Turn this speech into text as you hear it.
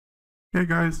Hey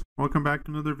guys, welcome back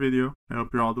to another video. I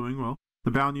hope you're all doing well.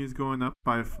 The bounty is going up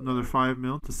by another 5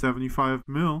 mil to 75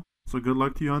 mil, so good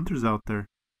luck to you hunters out there.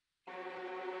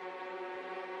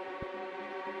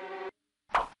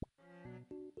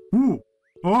 Ooh!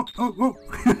 Oh!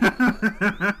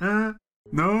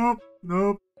 Nope,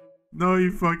 nope. No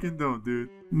you fucking don't, dude.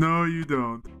 No you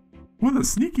don't. What a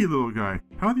sneaky little guy.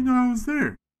 How do you know I was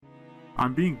there?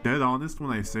 I'm being dead honest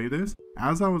when I say this.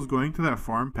 As I was going to that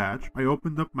farm patch, I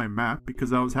opened up my map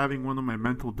because I was having one of my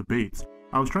mental debates.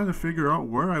 I was trying to figure out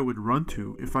where I would run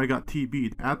to if I got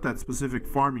TB'd at that specific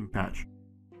farming patch.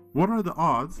 What are the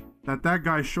odds that that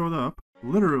guy showed up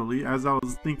literally as I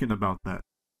was thinking about that?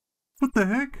 What the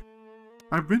heck?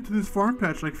 I've been to this farm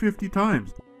patch like 50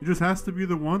 times. It just has to be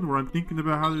the one where I'm thinking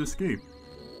about how to escape.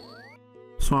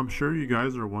 So I'm sure you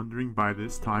guys are wondering by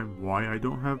this time why I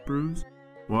don't have brews.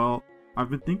 Well, I've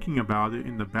been thinking about it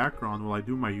in the background while I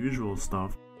do my usual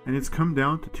stuff, and it's come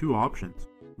down to two options.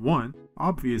 One,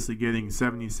 obviously getting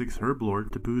 76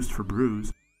 Herblord to boost for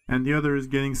brews, and the other is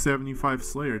getting 75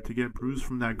 Slayer to get brews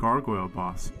from that gargoyle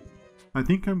boss. I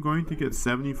think I'm going to get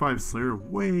 75 Slayer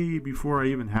way before I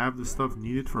even have the stuff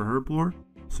needed for Herblord,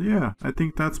 so yeah, I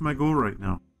think that's my goal right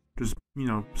now. Just,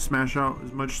 smash out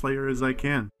as much Slayer as I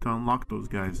can to unlock those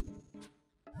guys.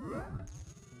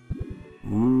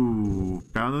 Ooh,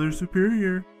 got another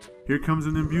superior. Here comes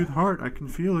an imbued heart, I can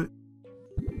feel it.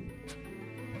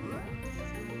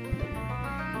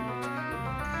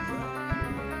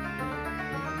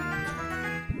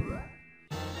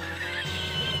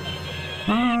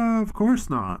 Of course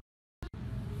not.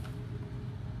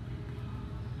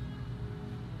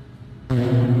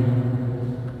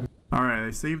 Alright,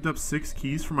 I saved up 6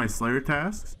 keys for my Slayer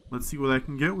tasks. Let's see what I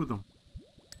can get with them.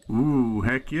 Ooh,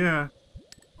 heck yeah.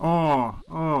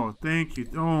 Oh, thank you.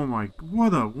 Oh my,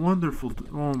 what a wonderful,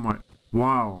 oh my,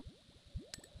 wow.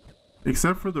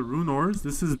 Except for the rune ores,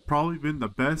 this has probably been the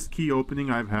best key opening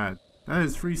I've had. That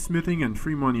is free smithing and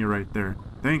free money right there.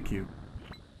 Thank you.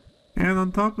 And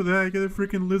on top of that, I get a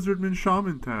freaking Lizardman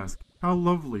Shaman task. How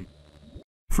lovely.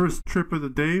 First trip of the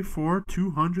day for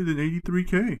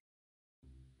 283k.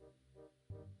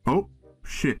 Oh,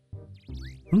 shit.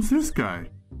 Who's this guy?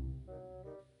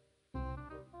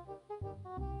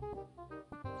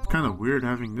 It's kind of weird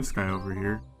having this guy over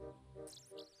here.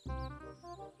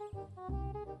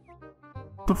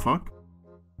 What the fuck?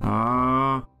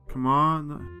 Come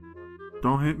on.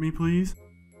 Don't hit me, please.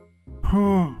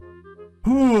 Oh.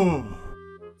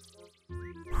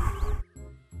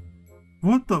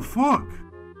 What the fuck?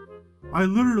 I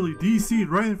literally DC'd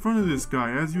right in front of this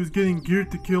guy as he was getting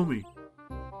geared to kill me.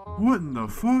 What in the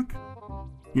fuck?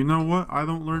 You know what? I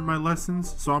don't learn my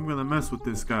lessons, so I'm gonna mess with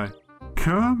this guy.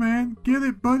 Come on, get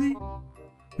it, buddy.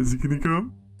 Is he gonna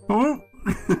come? Oh!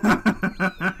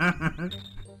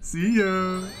 See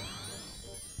ya!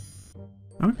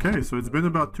 Okay, so it's been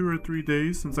about 2 or 3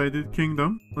 days since I did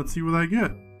Kingdom. Let's see what I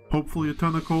get. Hopefully a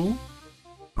ton of coal.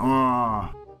 Oh,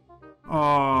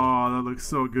 that looks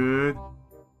so good.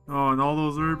 Oh, and all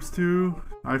those herbs too.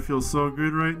 I feel so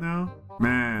good right now.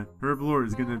 Man, Herblore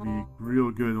is gonna be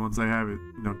real good once I have it,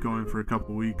 going for a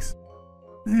couple weeks.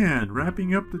 And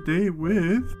wrapping up the day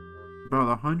with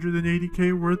about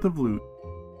 180k worth of loot.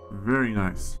 Very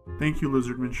nice. Thank you,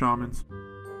 Lizardman Shamans.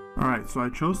 Alright, so I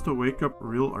chose to wake up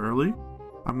real early.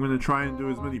 I'm gonna try and do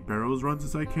as many Barrows runs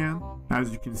as I can.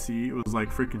 As you can see, it was like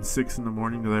freaking 6 in the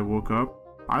morning that I woke up.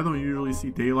 I don't usually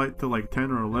see daylight till like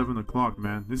 10 or 11 o'clock,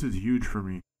 man. This is huge for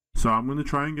me. So I'm gonna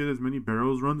try and get as many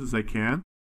Barrows runs as I can.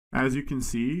 As you can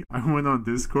see, I went on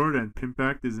Discord and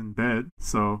Pimpact is in bed,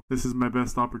 so this is my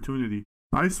best opportunity.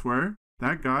 I swear,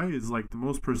 that guy is like the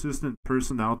most persistent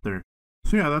person out there.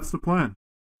 So yeah, that's the plan.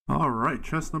 Alright,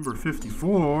 chest number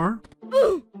 54.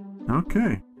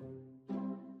 Okay.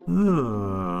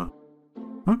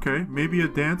 Okay, maybe a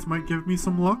dance might give me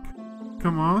some luck.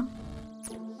 Come on.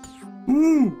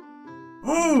 Ooh!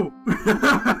 Oh!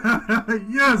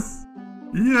 Yes!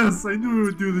 Yes, I knew it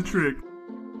would do the trick.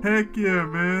 Heck yeah,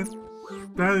 man.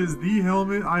 That is the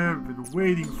helmet I have been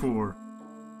waiting for.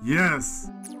 Yes.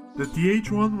 The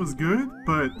DH one was good,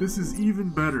 but this is even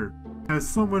better. Has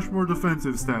so much more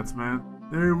defensive stats, man.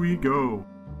 There we go.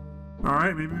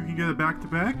 Alright, maybe we can get it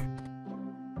back-to-back?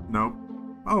 Nope.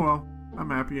 Oh well, I'm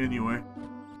happy anyway.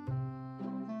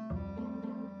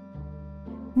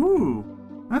 Ooh,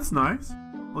 that's nice.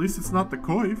 At least it's not the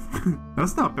coif.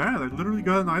 That's not bad. I literally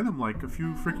got an item like a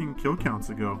few freaking kill counts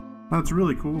ago. That's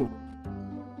really cool.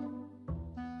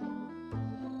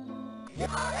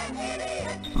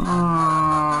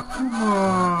 Aw, come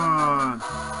on.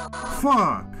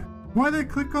 Fuck. Why'd I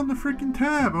click on the freaking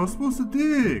tab? I was supposed to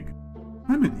dig.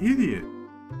 I'm an idiot.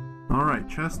 Alright,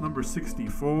 chest number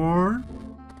 64.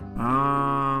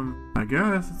 I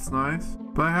guess it's nice.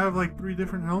 But I have like 3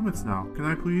 different helmets now. Can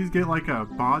I please get like a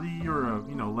body or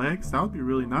a, legs? That would be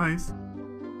really nice.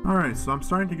 Alright, so I'm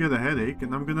starting to get a headache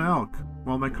and I'm gonna elk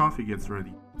while my coffee gets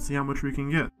ready. See how much we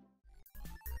can get.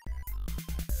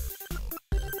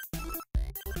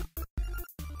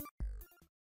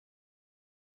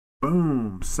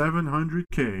 Boom,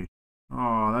 700k.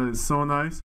 Oh, that is so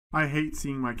nice. I hate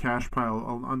seeing my cash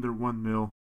pile under 1 mil.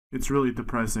 It's really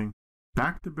depressing.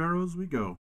 Back to Barrows we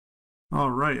go.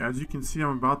 Alright, as you can see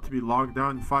I'm about to be logged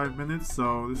out in 5 minutes,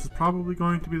 so this is probably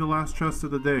going to be the last chest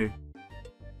of the day.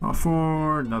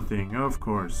 For nothing, of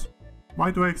course.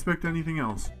 Why do I expect anything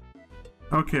else?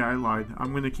 Okay, I lied.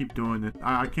 I'm gonna keep doing it.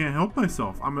 I can't help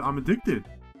myself. I'm addicted.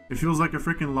 It feels like a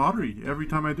freaking lottery every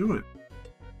time I do it.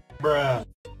 Bruh.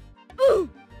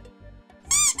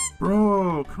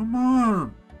 Bro, come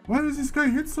on! Why does this guy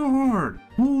hit so hard?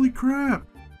 Holy crap!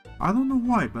 I don't know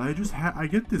why, but I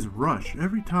get this rush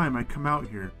every time I come out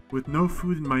here with no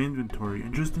food in my inventory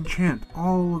and just enchant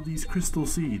all of these crystal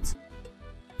seeds.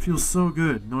 Feels so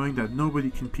good knowing that nobody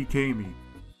can PK me.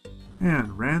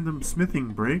 And random smithing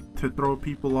break to throw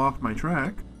people off my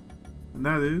track. And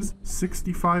that is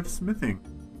 65 smithing.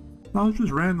 I was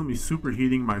just randomly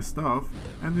superheating my stuff,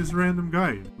 and this random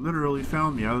guy literally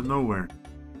found me out of nowhere.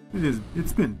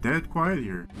 It's been dead quiet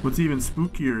here. What's even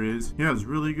spookier is, he has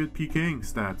really good PKing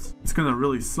stats. It's gonna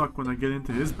really suck when I get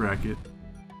into his bracket.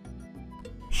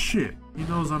 Shit, he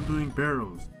knows I'm doing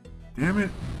Barrows. Damn it.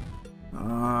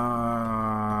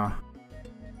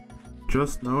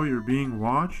 Just know you're being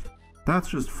watched? That's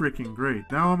just freaking great.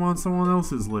 Now I'm on someone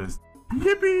else's list.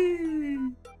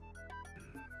 Yippee!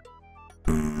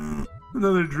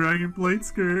 Another dragon plate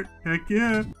skirt. Heck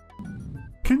yeah.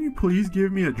 Can you please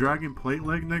give me a dragon plate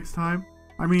leg next time?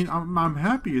 I mean, I'm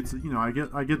happy it's, I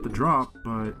get the drop,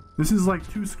 but this is like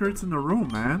 2 skirts in a row,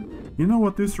 man. You know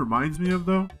what this reminds me of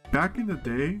though? Back in the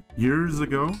day, years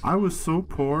ago, I was so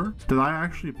poor that I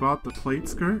actually bought the plate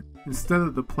skirt instead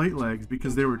of the plate legs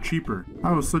because they were cheaper.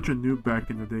 I was such a noob back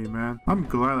in the day, man. I'm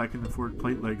glad I can afford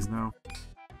plate legs now.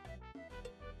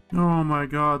 Oh my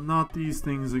god, not these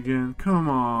things again. Come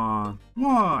on.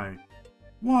 Why?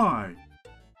 Why?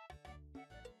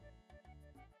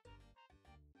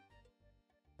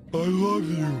 I love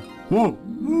you. Whoa!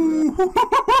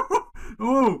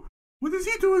 Oh! What is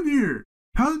he doing here?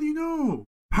 How did he know?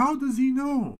 How does he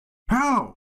know?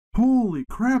 How? Holy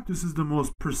crap, this is the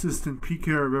most persistent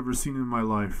pker I've ever seen in my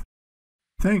life.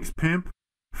 Thanks, pimp.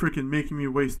 Frickin' making me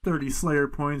waste 30 Slayer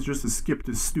points just to skip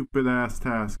this stupid ass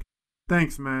task.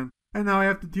 Thanks, man. And now I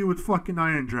have to deal with fucking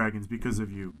Iron Dragons because of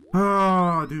you.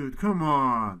 Oh, dude, come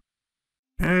on.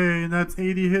 Hey, and that's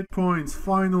 80 hit points,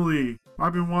 finally!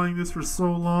 I've been wanting this for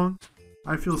so long.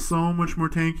 I feel so much more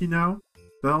tanky now.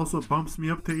 That also bumps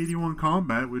me up to 81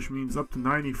 combat, which means up to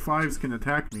 95s can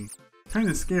attack me.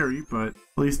 Kinda scary, but at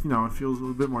least, it feels a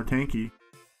little bit more tanky.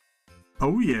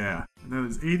 Oh yeah, and that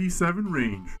is 87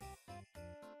 range.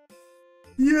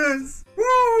 Yes!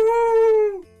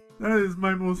 Woo! That is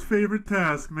my most favorite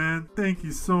task, man. Thank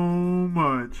you so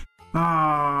much.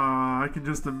 I can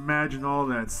just imagine all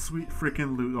that sweet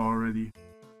frickin' loot already.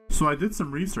 So I did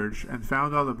some research and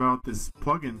found out about this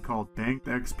plugin called Banked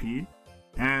XP,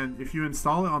 and if you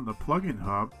install it on the plugin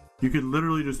hub, you can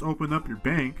literally just open up your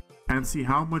bank and see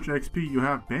how much XP you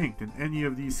have banked in any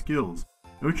of these skills,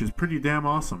 which is pretty damn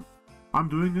awesome. I'm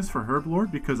doing this for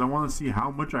Herblord because I want to see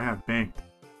how much I have banked.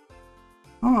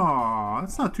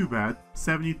 That's not too bad.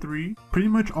 73, pretty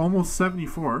much almost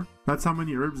 74. That's how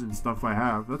many herbs and stuff I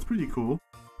have. That's pretty cool.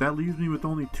 That leaves me with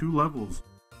only 2 levels.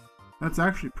 That's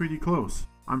actually pretty close.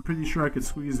 I'm pretty sure I could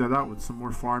squeeze that out with some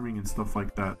more farming and stuff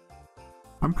like that.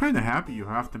 I'm kinda happy you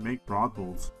have to make broad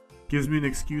bolts. Gives me an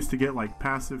excuse to get like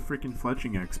passive freaking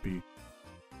fletching XP.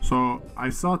 So I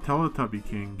saw Teletubby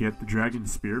King get the dragon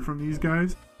spear from these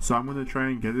guys, so I'm gonna try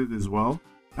and get it as well.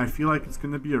 I feel like it's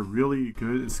gonna be a really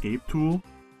good escape tool.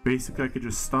 Basically I could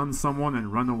just stun someone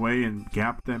and run away and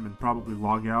gap them and probably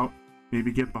log out.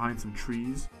 Maybe get behind some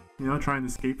trees, try and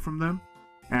escape from them.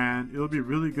 And it'll be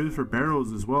really good for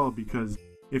Barrows as well because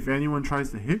if anyone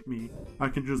tries to hit me, I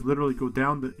can just literally go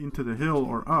down into the hill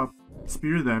or up,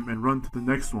 spear them, and run to the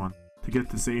next one to get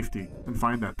to safety and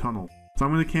find that tunnel. So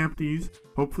I'm going to camp these.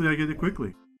 Hopefully I get it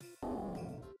quickly.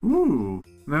 Ooh,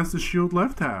 and that's the shield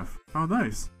left half. How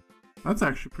nice. That's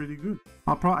actually pretty good.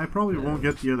 I probably won't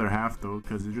get the other half though,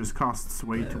 because it just costs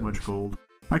way too much gold.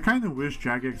 I kind of wish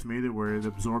Jagex made it where it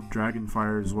absorbed dragon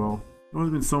fire as well. It would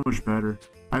have been so much better.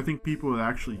 I think people would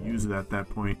actually use it at that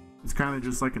point. It's kind of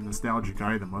just like a nostalgic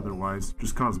item otherwise,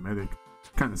 just cosmetic.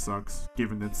 Kind of sucks,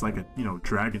 given it's like a,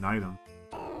 dragon item.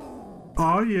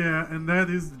 Oh yeah, and that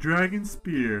is the Dragon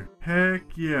Spear. Heck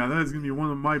yeah, that is gonna be one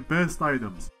of my best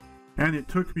items. And it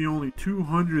took me only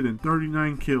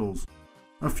 239 kills.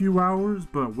 A few hours,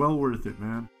 but well worth it,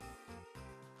 man.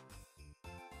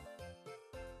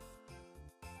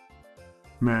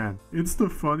 Man, it's the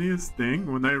funniest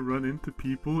thing when I run into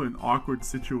people in awkward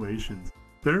situations.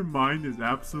 Their mind is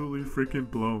absolutely freaking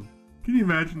blown. Can you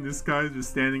imagine this guy just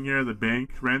standing here at the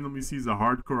bank, randomly sees a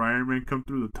hardcore Iron Man come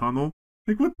through the tunnel?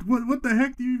 Like, what the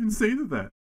heck do you even say to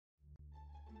that?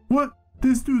 What?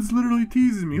 This dude's literally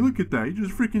teasing me. Look at that. He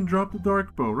just freaking dropped the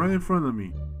dark bow right in front of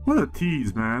me. What a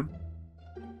tease, man.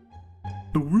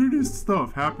 The weirdest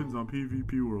stuff happens on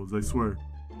PvP Worlds, I swear.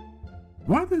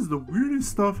 Why does the weirdest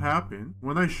stuff happen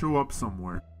when I show up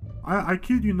somewhere? I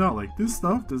kid you not, like, this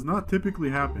stuff does not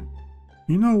typically happen.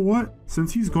 You know what?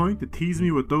 Since he's going to tease me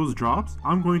with those drops,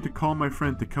 I'm going to call my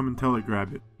friend to come and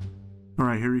telegrab it.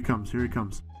 Alright, here he comes, here he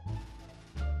comes.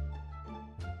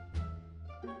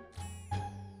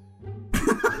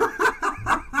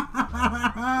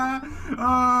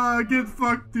 Ah, get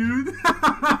fucked, dude.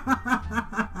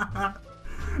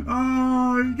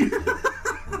 Oh,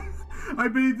 I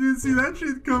bet you didn't see that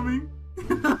shit coming.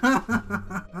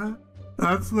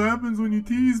 That's what happens when you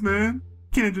tease, man.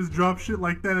 Can't just drop shit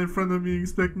like that in front of me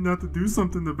expecting not to do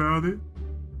something about it.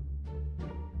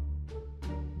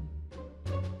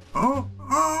 Oh,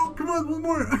 come on, one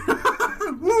more.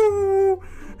 Woo!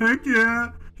 Heck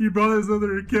yeah. He brought his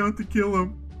other account to kill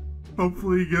him.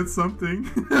 Hopefully he gets something.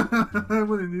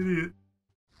 What an idiot.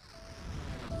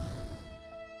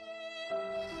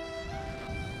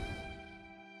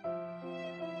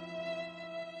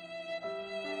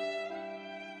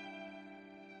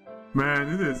 Man,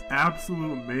 it is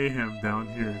absolute mayhem down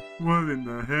here. What in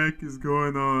the heck is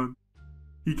going on?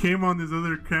 He came on his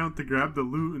other account to grab the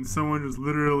loot and someone just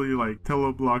literally like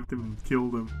teleblocked him and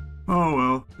killed him. Oh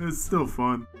well, it's still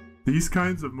fun. These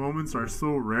kinds of moments are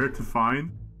so rare to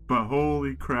find, but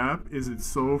holy crap is it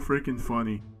so freaking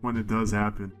funny when it does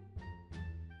happen.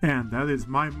 And that is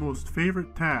my most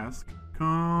favorite task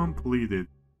completed.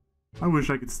 I wish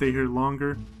I could stay here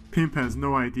longer. Pimp has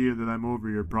no idea that I'm over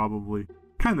here probably.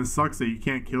 Kinda sucks that you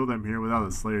can't kill them here without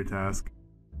a Slayer task.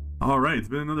 Alright, it's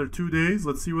been another 2 days.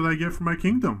 Let's see what I get for my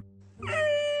kingdom.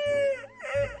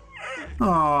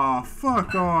 Aw,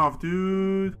 fuck off,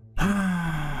 dude.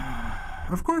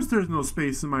 Of course there's no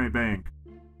space in my bank.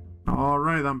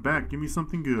 Alright, I'm back. Give me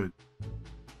something good.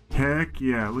 Heck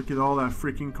yeah, look at all that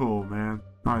freaking coal, man.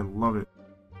 I love it.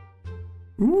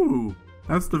 Ooh,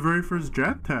 that's the very first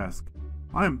Jat task.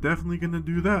 I am definitely gonna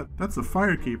do that. That's a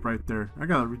fire cape right there. I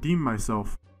gotta redeem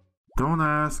myself. Don't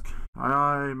ask.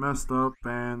 I messed up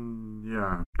and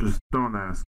yeah, just don't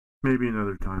ask. Maybe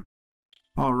another time.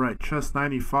 Alright, chest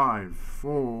 95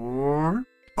 for...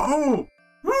 Oh!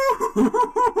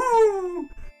 Woo!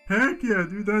 Heck yeah,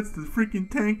 dude, that's the freaking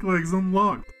tank legs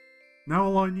unlocked. Now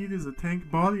all I need is a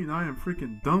tank body and I am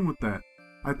freaking done with that.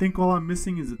 I think all I'm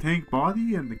missing is a tank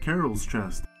body and the Carol's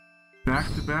chest.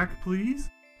 Back to back, please?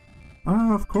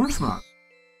 Of course not.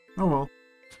 Oh well.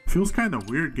 Feels kinda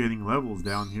weird getting levels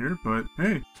down here, but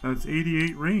hey, that's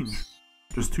 88 range.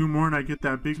 Just 2 more and I get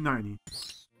that big 90.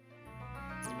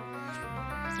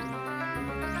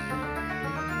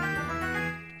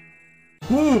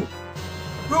 Whoa!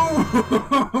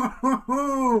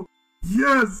 Oh!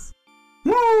 Yes!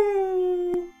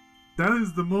 Woo! That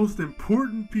is the most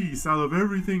important piece out of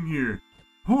everything here.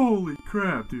 Holy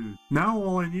crap, dude. Now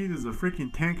all I need is a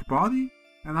freaking tank body,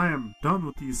 and I am done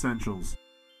with the essentials.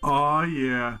 Aw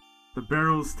yeah, the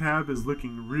Barrows tab is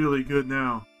looking really good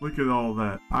now. Look at all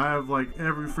that. I have like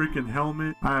every freaking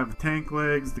helmet, I have tank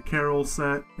legs, the Carol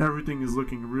set, everything is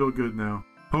looking real good now.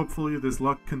 Hopefully this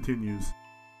luck continues.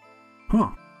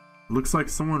 Huh, looks like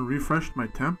someone refreshed my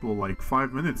temple like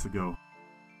 5 minutes ago.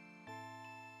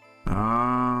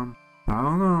 I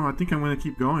don't know, I think I'm gonna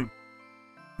keep going.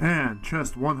 And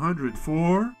chest 100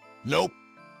 for... Nope.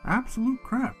 Absolute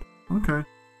crap. Okay.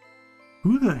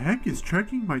 Who the heck is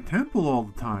checking my temple all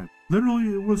the time?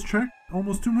 Literally, it was checked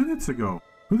almost 2 minutes ago.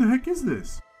 Who the heck is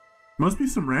this? Must be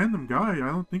some random guy.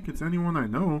 I don't think it's anyone I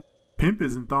know. Pimp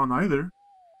isn't on either.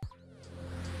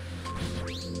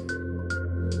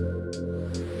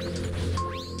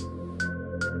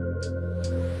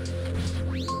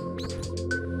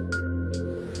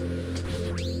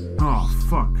 Oh,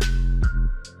 fuck.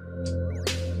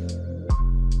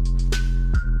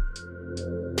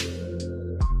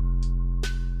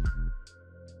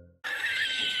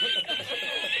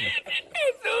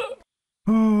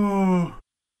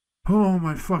 Oh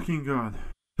my fucking god.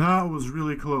 That was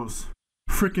really close.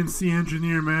 Frickin' sea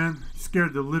engineer, man. He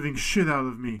scared the living shit out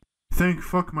of me. Thank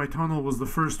fuck my tunnel was the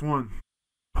first one.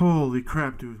 Holy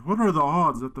crap, dude. What are the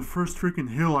odds that the first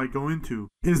freaking hill I go into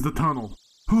is the tunnel?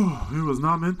 It was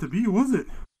not meant to be, was it?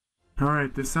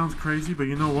 Alright, this sounds crazy, but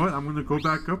you know what? I'm gonna go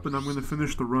back up and I'm gonna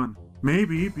finish the run.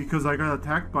 Maybe, because I got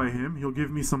attacked by him, he'll give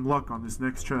me some luck on this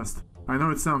next chest. I know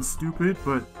it sounds stupid,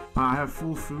 but I have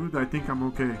full food, I think I'm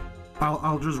okay.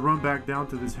 I'll just run back down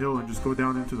to this hill and just go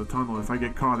down into the tunnel if I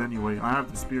get caught anyway. I have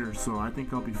the spear, so I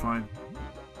think I'll be fine.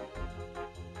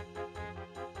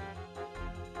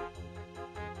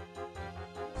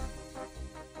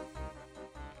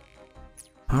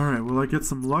 Alright, will I get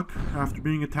some luck after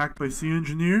being attacked by Sea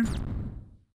Engineer?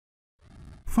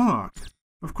 Fuck.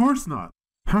 Of course not.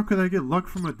 How could I get luck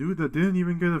from a dude that didn't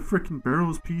even get a frickin'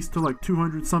 Barrows piece to like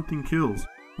 200 something kills?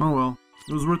 Oh well,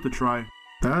 it was worth a try.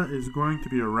 That is going to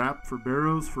be a wrap for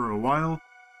Barrows for a while.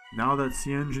 Now that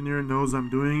Sea Engineer knows I'm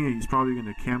doing it, he's probably going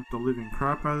to camp the living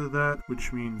crap out of that,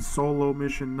 which means Solo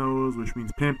Mission knows, which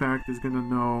means Pimp Act is going to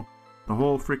know, the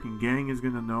whole freaking gang is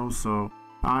going to know, so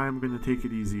I'm going to take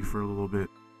it easy for a little bit.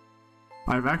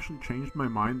 I've actually changed my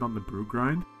mind on the brew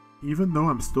grind. Even though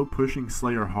I'm still pushing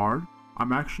Slayer hard,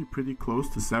 I'm actually pretty close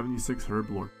to 76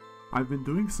 Herblore. I've been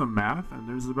doing some math and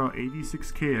there's about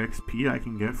 86k XP I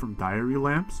can get from diary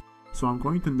lamps, so I'm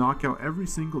going to knock out every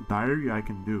single diary I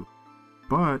can do.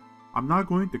 But I'm not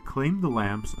going to claim the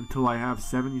lamps until I have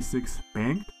 76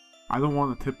 banked. I don't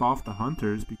want to tip off the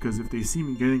hunters because if they see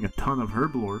me getting a ton of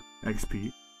Herblore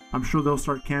XP, I'm sure they'll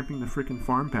start camping the frickin'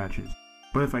 farm patches.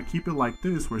 But if I keep it like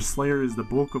this, where Slayer is the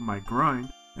bulk of my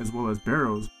grind, as well as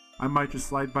Barrows, I might just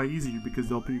slide by easier because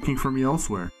they'll be looking for me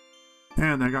elsewhere.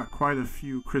 And I got quite a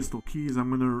few crystal keys I'm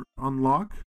gonna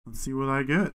unlock. Let's see what I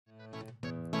get.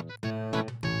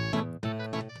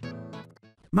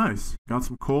 Nice! Got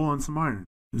some coal and some iron.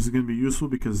 This is gonna be useful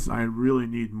because I really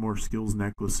need more skills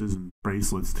necklaces and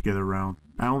bracelets to get around.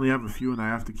 I only have a few and I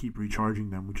have to keep recharging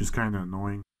them, which is kinda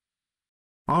annoying.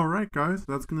 Alright guys,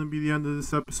 that's gonna be the end of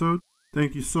this episode.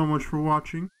 Thank you so much for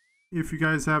watching. If you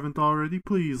guys haven't already,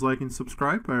 please like and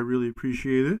subscribe. I really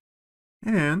appreciate it.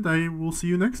 And I will see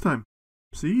you next time.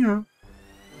 See ya!